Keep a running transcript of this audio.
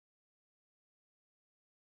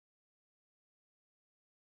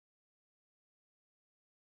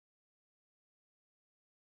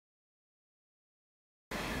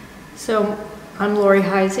So I'm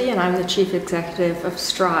Heise, and I'm the Chief Executive of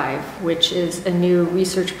STRIVE, which is a new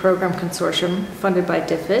research program consortium funded by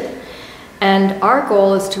DFID. And our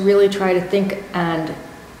goal is to really try to think and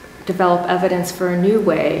develop evidence for a new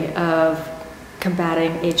way of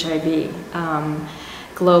combating HIV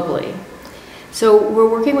globally. So we're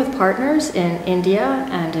working with partners in India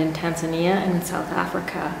and in Tanzania and in South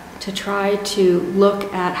Africa to try to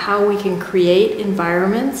look at how we can create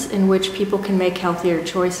environments in which people can make healthier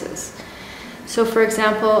choices. So for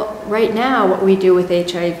example, right now what we do with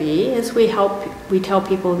HIV is we tell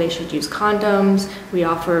people they should use condoms, we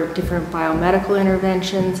offer different biomedical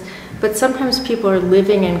interventions, but sometimes people are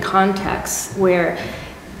living in contexts where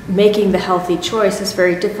making the healthy choice is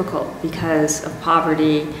very difficult because of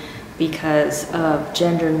poverty, because of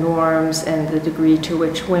gender norms and the degree to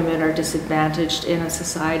which women are disadvantaged in a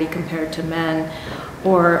society compared to men,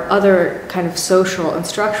 or other kind of social and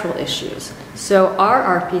structural issues. So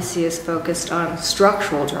our RPC is focused on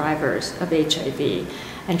structural drivers of HIV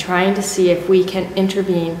and trying to see if we can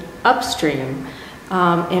intervene upstream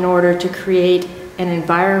in order to create an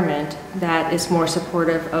environment that is more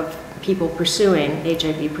supportive of people pursuing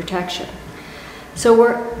HIV protection. So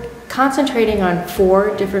we're concentrating on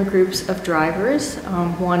 4 different groups of drivers.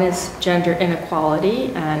 One is gender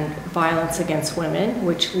inequality and violence against women,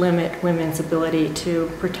 which limit women's ability to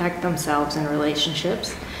protect themselves in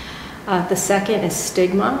relationships. The second is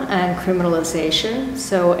stigma and criminalization.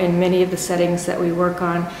 So in many of the settings that we work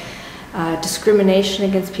on, discrimination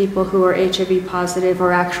against people who are HIV positive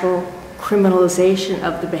or actual criminalization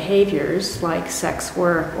of the behaviors like sex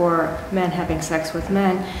work or men having sex with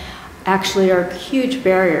men actually are huge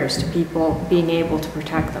barriers to people being able to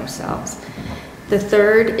protect themselves. The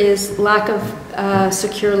third is lack of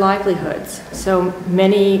secure livelihoods. So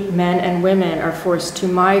many men and women are forced to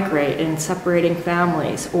migrate in separating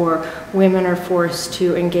families, or women are forced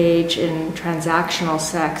to engage in transactional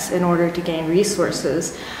sex in order to gain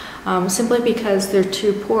resources, simply because they're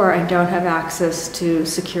too poor and don't have access to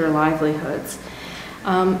secure livelihoods.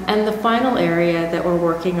 And the final area that we're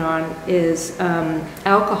working on is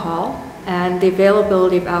alcohol and the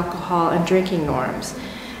availability of alcohol and drinking norms.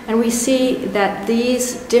 And we see that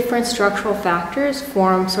these different structural factors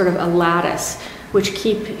form sort of a lattice which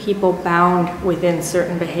keep people bound within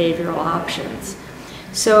certain behavioral options.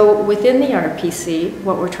 So within the RPC,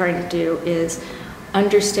 what we're trying to do is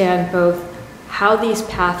understand both how these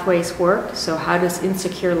pathways work, so how does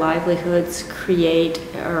insecure livelihoods create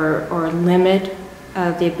or limit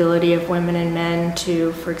the ability of women and men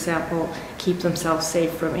to, for example, keep themselves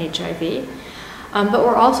safe from HIV. But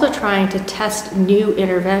we're also trying to test new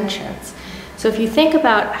interventions. So if you think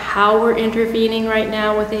about how we're intervening right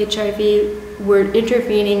now with HIV, we're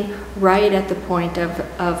intervening right at the point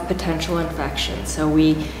of potential infection. So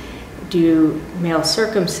we do male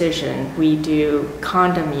circumcision, we do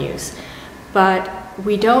condom use, but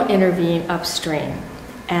we don't intervene upstream.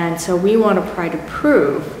 And so we want to try to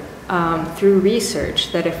prove through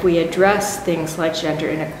research that if we address things like gender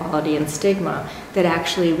inequality and stigma, that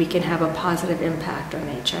actually we can have a positive impact on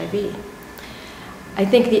HIV. I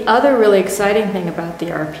think the other really exciting thing about the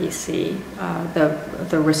RPC,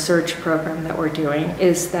 the research program that we're doing,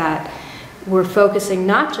 is that we're focusing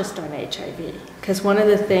not just on HIV, because one of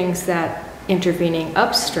the things that intervening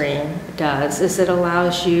upstream does is it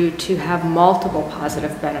allows you to have multiple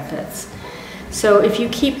positive benefits. So if you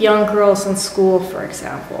keep young girls in school, for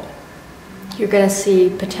example, you're going to see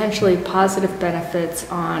potentially positive benefits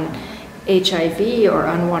on HIV or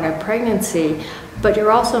unwanted pregnancy, but you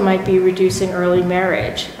also might be reducing early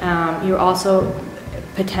marriage. You're also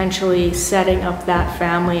potentially setting up that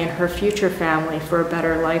family and her future family for a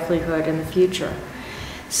better livelihood in the future.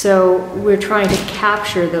 So we're trying to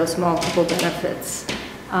capture those multiple benefits.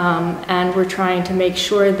 And we're trying to make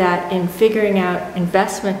sure that in figuring out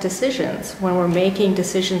investment decisions, when we're making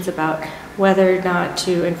decisions about whether or not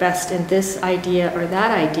to invest in this idea or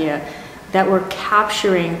that idea, that we're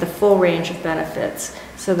capturing the full range of benefits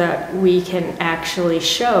so that we can actually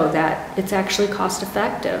show that it's actually cost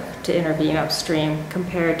effective to intervene upstream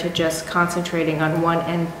compared to just concentrating on one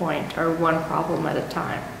endpoint or one problem at a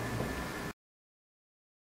time.